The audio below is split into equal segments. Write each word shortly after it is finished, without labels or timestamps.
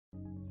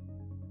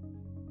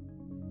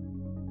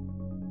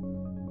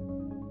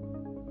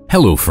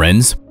Hello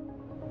friends!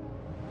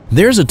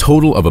 There's a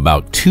total of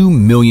about 2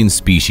 million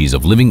species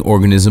of living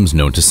organisms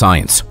known to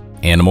science: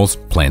 animals,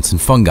 plants,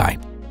 and fungi.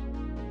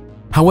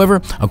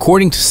 However,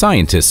 according to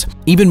scientists,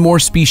 even more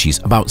species,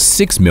 about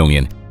 6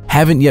 million,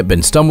 haven't yet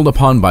been stumbled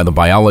upon by the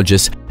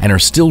biologists and are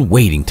still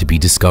waiting to be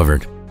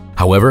discovered.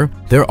 However,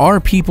 there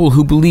are people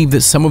who believe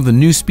that some of the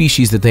new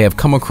species that they have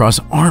come across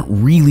aren't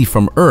really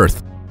from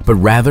Earth, but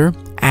rather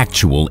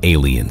actual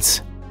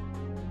aliens.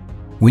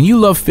 When you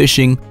love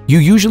fishing, you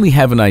usually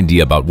have an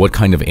idea about what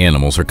kind of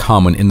animals are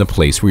common in the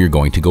place where you're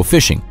going to go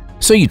fishing,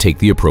 so you take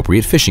the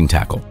appropriate fishing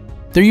tackle.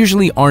 There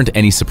usually aren't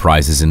any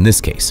surprises in this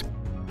case.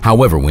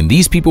 However, when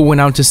these people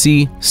went out to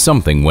sea,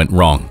 something went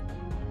wrong.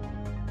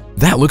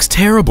 "That looks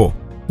terrible!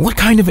 What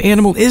kind of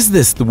animal is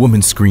this?" the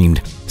woman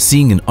screamed,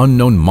 seeing an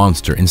unknown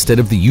monster instead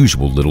of the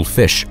usual little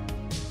fish.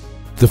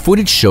 The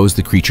footage shows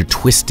the creature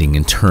twisting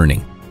and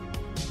turning.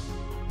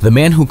 The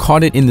man who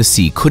caught it in the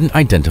sea couldn't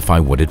identify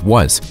what it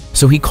was,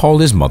 so he called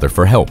his mother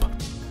for help.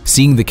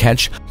 Seeing the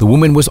catch, the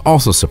woman was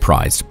also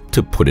surprised,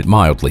 to put it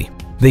mildly.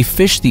 They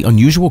fished the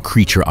unusual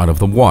creature out of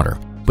the water,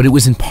 but it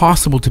was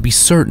impossible to be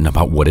certain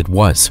about what it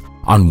was.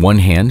 On one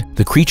hand,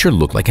 the creature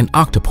looked like an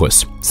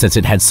octopus, since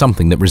it had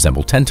something that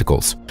resembled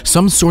tentacles.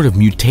 Some sort of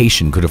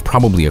mutation could have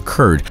probably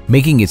occurred,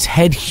 making its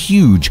head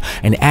huge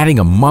and adding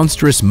a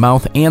monstrous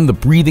mouth and the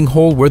breathing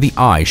hole where the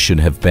eye should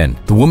have been.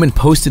 The woman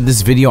posted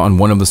this video on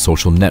one of the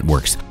social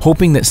networks,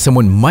 hoping that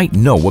someone might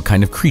know what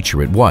kind of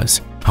creature it was.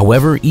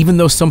 However, even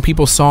though some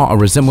people saw a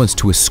resemblance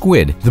to a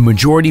squid, the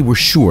majority were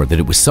sure that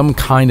it was some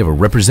kind of a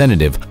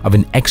representative of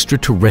an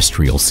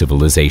extraterrestrial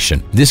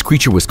civilization. This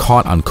creature was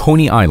caught on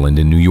Coney Island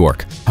in New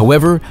York.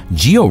 However,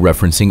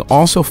 georeferencing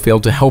also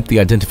failed to help the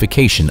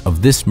identification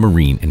of this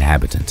marine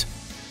inhabitant.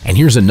 And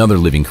here's another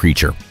living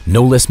creature,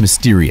 no less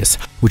mysterious,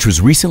 which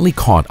was recently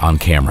caught on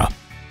camera.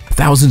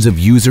 Thousands of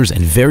users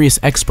and various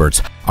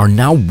experts are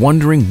now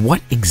wondering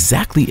what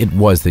exactly it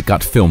was that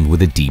got filmed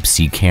with a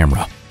deep-sea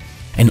camera.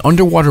 An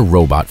underwater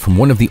robot from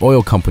one of the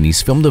oil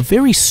companies filmed a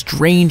very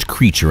strange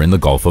creature in the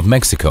Gulf of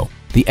Mexico.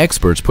 The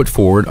experts put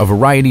forward a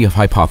variety of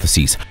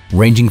hypotheses,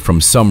 ranging from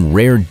some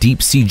rare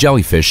deep-sea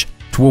jellyfish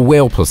to a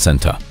whale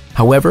placenta.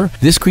 However,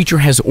 this creature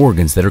has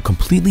organs that are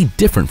completely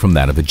different from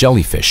that of a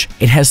jellyfish.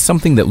 It has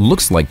something that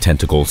looks like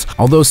tentacles,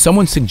 although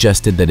someone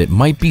suggested that it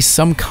might be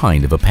some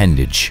kind of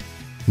appendage.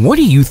 What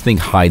do you think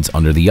hides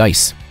under the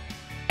ice?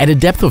 At a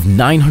depth of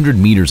 900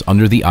 meters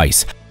under the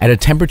ice, at a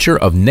temperature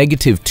of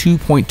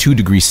 -2.2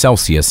 degrees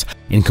Celsius,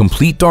 in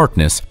complete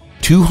darkness,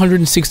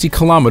 260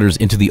 kilometers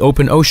into the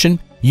open ocean,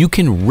 you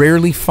can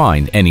rarely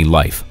find any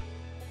life.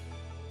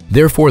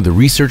 Therefore, the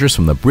researchers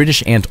from the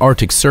British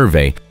Antarctic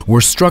Survey were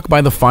struck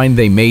by the find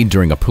they made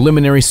during a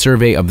preliminary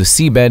survey of the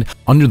seabed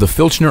under the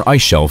Filchner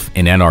ice shelf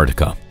in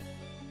Antarctica.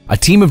 A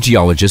team of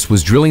geologists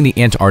was drilling the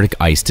Antarctic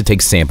ice to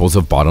take samples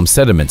of bottom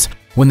sediments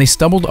when they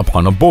stumbled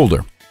upon a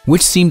boulder,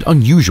 which seemed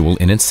unusual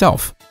in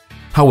itself.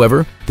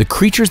 However, the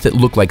creatures that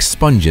looked like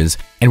sponges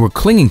and were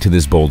clinging to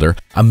this boulder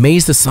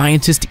amazed the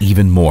scientists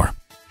even more.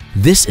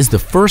 This is the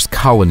first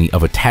colony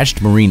of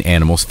attached marine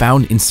animals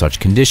found in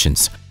such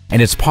conditions,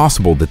 and it's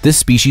possible that this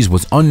species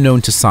was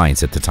unknown to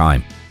science at the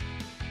time.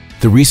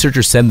 The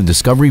researchers said the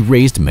discovery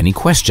raised many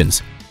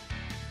questions.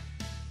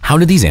 How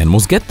did these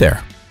animals get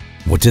there?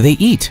 What do they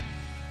eat?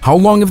 How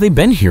long have they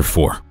been here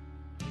for?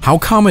 How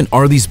common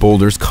are these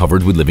boulders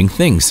covered with living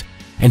things?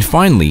 And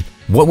finally,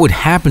 what would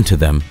happen to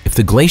them if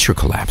the glacier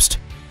collapsed?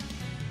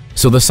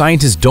 So the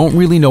scientists don't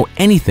really know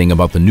anything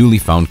about the newly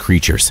found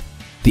creatures.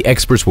 The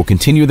experts will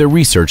continue their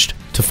research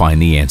to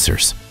find the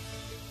answers.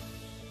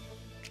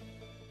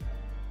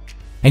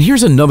 And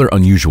here's another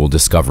unusual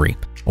discovery.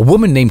 A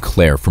woman named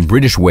Claire from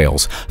British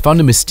Wales found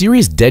a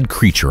mysterious dead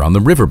creature on the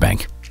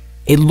riverbank.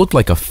 It looked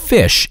like a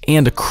fish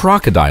and a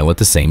crocodile at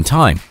the same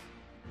time.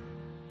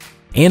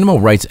 Animal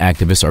rights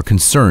activists are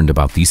concerned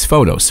about these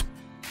photos.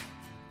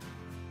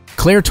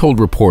 Claire told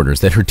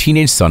reporters that her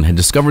teenage son had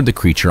discovered the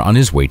creature on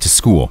his way to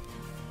school.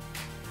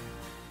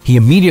 He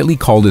immediately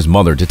called his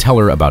mother to tell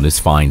her about his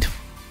find.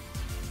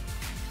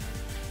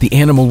 The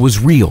animal was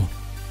real.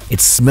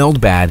 It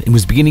smelled bad and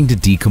was beginning to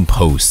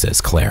decompose,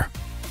 says Claire.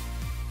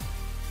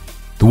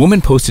 The woman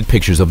posted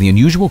pictures of the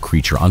unusual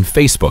creature on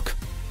Facebook.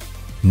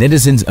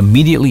 Netizens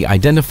immediately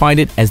identified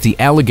it as the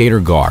alligator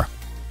gar,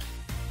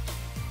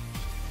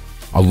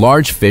 a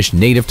large fish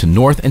native to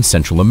North and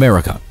Central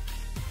America.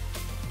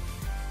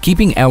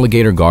 Keeping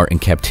alligator gar in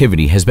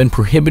captivity has been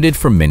prohibited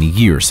for many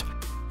years.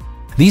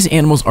 These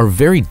animals are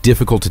very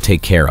difficult to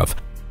take care of,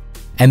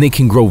 and they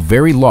can grow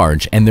very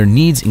large, and their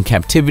needs in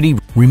captivity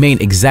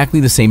remain exactly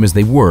the same as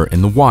they were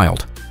in the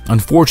wild.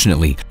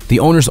 Unfortunately, the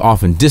owners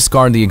often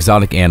discard the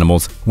exotic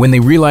animals when they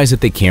realize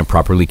that they can't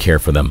properly care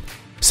for them,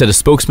 said a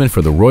spokesman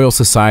for the Royal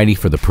Society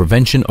for the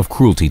Prevention of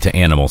Cruelty to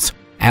Animals.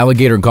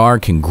 Alligator gar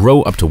can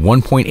grow up to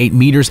 1.8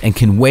 meters and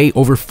can weigh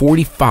over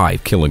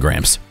 45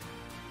 kilograms.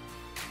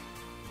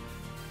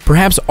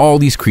 Perhaps all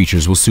these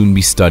creatures will soon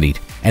be studied,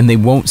 and they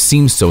won't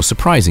seem so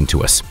surprising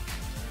to us.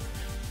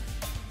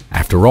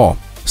 After all,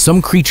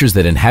 some creatures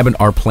that inhabit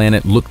our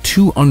planet look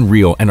too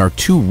unreal and are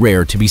too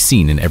rare to be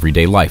seen in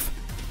everyday life.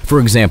 For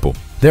example,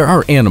 there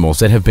are animals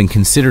that have been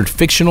considered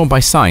fictional by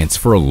science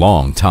for a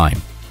long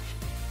time.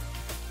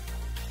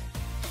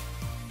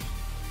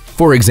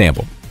 For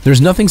example,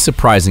 there's nothing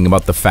surprising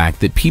about the fact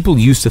that people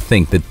used to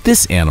think that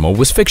this animal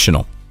was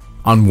fictional.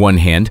 On one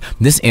hand,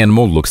 this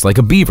animal looks like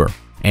a beaver,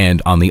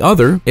 and on the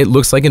other, it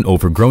looks like an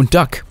overgrown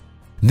duck.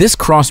 This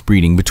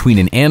crossbreeding between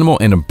an animal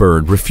and a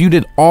bird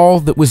refuted all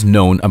that was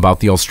known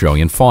about the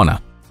Australian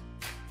fauna.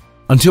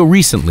 Until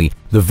recently,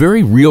 the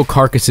very real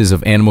carcasses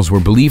of animals were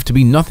believed to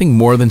be nothing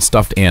more than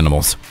stuffed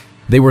animals.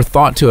 They were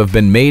thought to have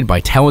been made by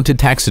talented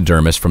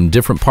taxidermists from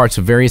different parts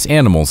of various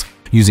animals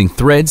using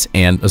threads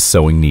and a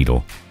sewing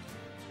needle.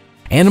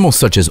 Animals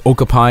such as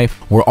okapi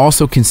were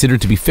also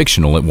considered to be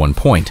fictional at one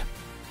point.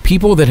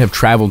 People that have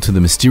traveled to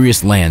the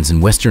mysterious lands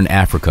in Western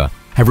Africa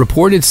have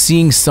reported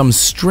seeing some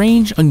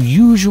strange,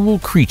 unusual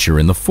creature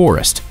in the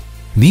forest.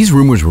 These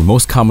rumors were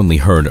most commonly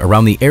heard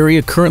around the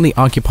area currently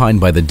occupied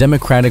by the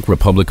Democratic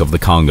Republic of the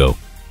Congo.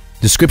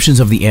 Descriptions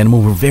of the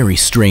animal were very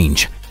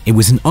strange. It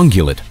was an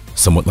ungulate,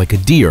 somewhat like a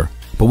deer,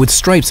 but with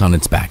stripes on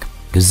its back,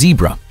 like a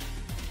zebra.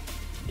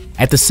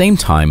 At the same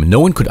time, no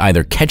one could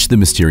either catch the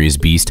mysterious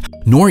beast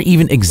nor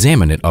even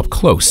examine it up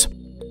close.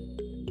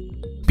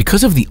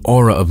 Because of the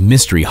aura of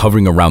mystery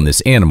hovering around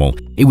this animal,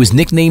 it was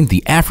nicknamed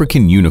the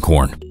African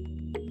unicorn.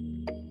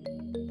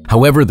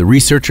 However, the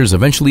researchers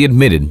eventually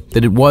admitted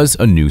that it was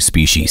a new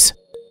species.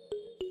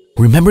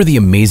 Remember the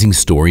amazing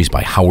stories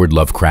by Howard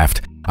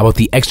Lovecraft about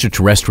the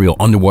extraterrestrial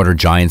underwater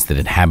giants that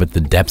inhabit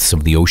the depths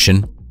of the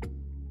ocean?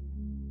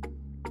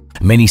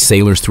 Many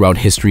sailors throughout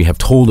history have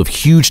told of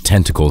huge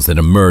tentacles that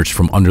emerged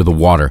from under the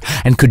water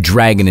and could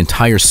drag an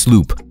entire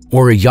sloop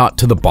or a yacht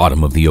to the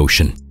bottom of the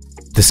ocean.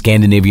 The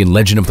Scandinavian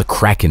legend of the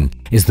Kraken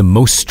is the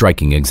most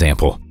striking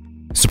example.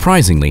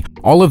 Surprisingly,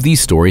 all of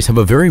these stories have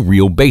a very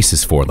real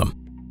basis for them.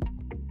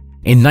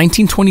 In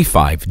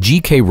 1925,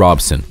 G.K.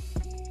 Robson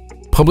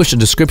published a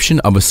description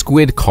of a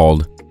squid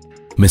called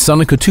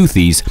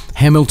Misonicotoothes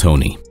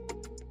hamiltoni.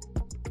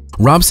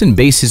 Robson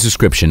based his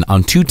description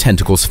on two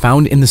tentacles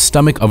found in the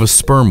stomach of a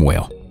sperm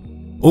whale.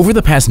 Over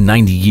the past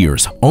 90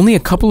 years, only a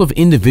couple of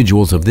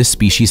individuals of this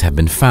species have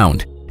been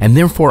found, and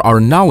therefore our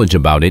knowledge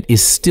about it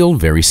is still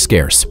very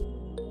scarce.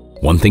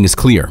 One thing is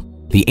clear: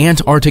 the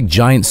Antarctic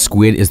giant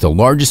squid is the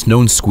largest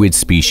known squid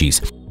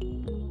species,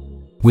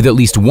 with at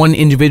least one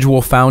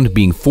individual found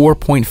being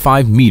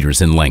 4.5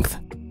 meters in length.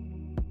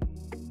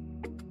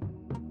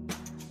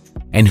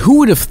 And who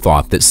would have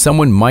thought that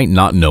someone might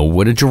not know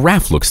what a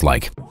giraffe looks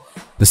like?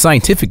 The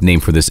scientific name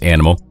for this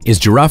animal is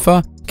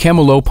Giraffa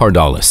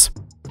camelopardalis.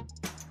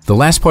 The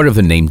last part of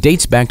the name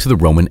dates back to the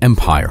Roman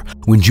Empire,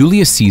 when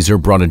Julius Caesar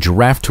brought a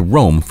giraffe to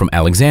Rome from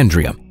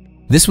Alexandria.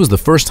 This was the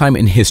first time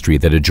in history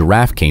that a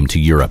giraffe came to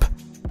Europe.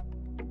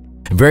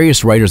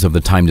 Various writers of the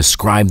time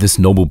described this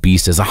noble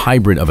beast as a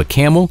hybrid of a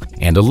camel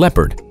and a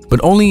leopard, but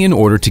only in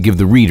order to give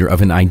the reader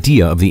of an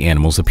idea of the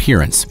animal's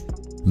appearance.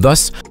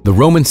 Thus, the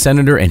Roman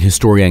senator and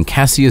historian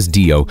Cassius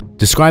Dio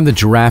described the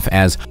giraffe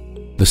as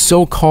the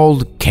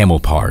so-called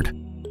camelpard,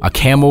 a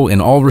camel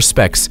in all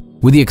respects,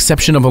 with the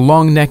exception of a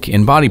long neck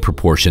and body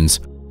proportions,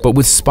 but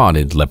with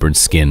spotted leopard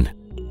skin.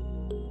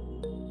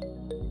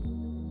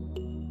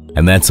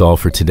 And that's all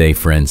for today,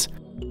 friends.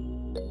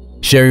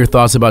 Share your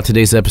thoughts about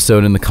today's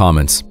episode in the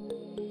comments.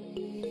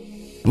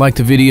 Like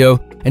the video,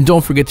 and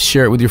don't forget to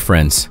share it with your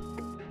friends.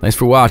 Thanks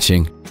for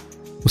watching.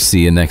 We'll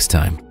see you next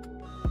time.